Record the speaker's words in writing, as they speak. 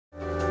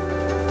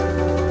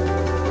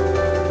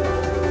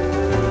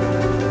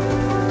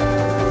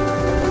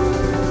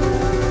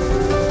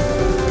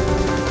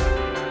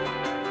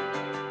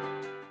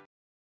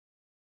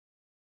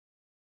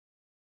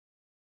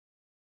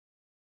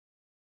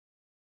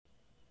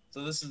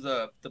So this is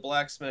the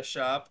blacksmith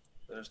shop.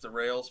 There's the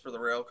rails for the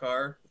rail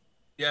car.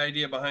 The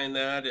idea behind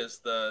that is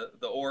the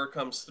ore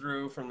comes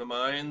through from the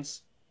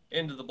mines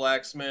into the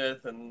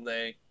blacksmith and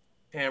they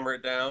hammer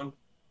it down.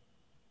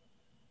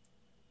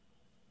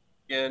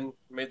 Again,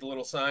 made the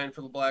little sign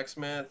for the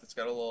blacksmith. It's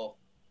got a little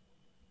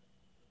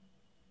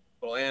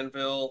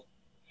anvil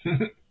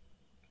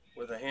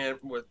with a hand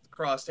with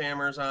crossed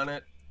hammers on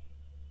it.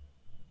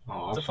 It's a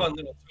Awesome. fun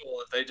little tool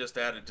that they just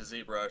added to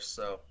ZBrush.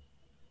 So,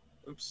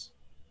 oops.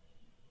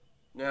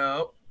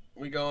 Now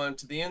we go on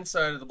to the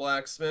inside of the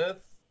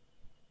blacksmith.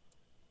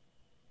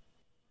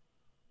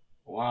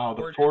 Wow,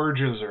 the Forge.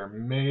 forges are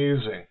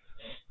amazing.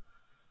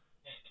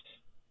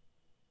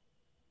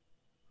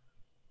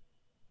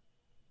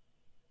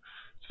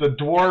 It's the Yeah.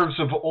 dwarves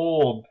of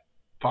old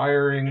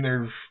firing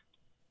their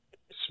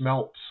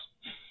smelts.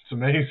 It's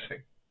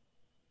amazing.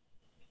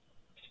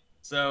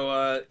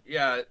 So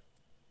yeah,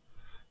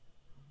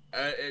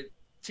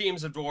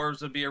 teams of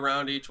dwarves would be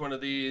around each one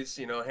of these,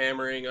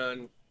 hammering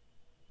on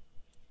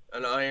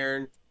an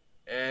iron.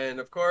 And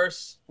of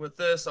course, with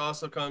this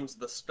also comes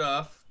the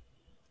stuff.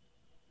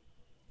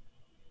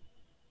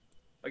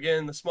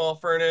 Again, the small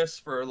furnace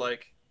for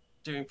like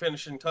doing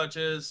finishing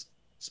touches,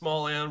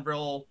 small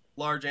anvil,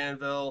 large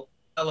anvil,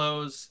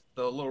 bellows,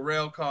 the little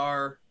rail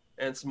car,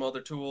 and some other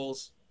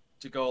tools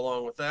to go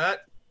along with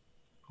that.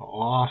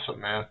 Awesome,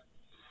 man.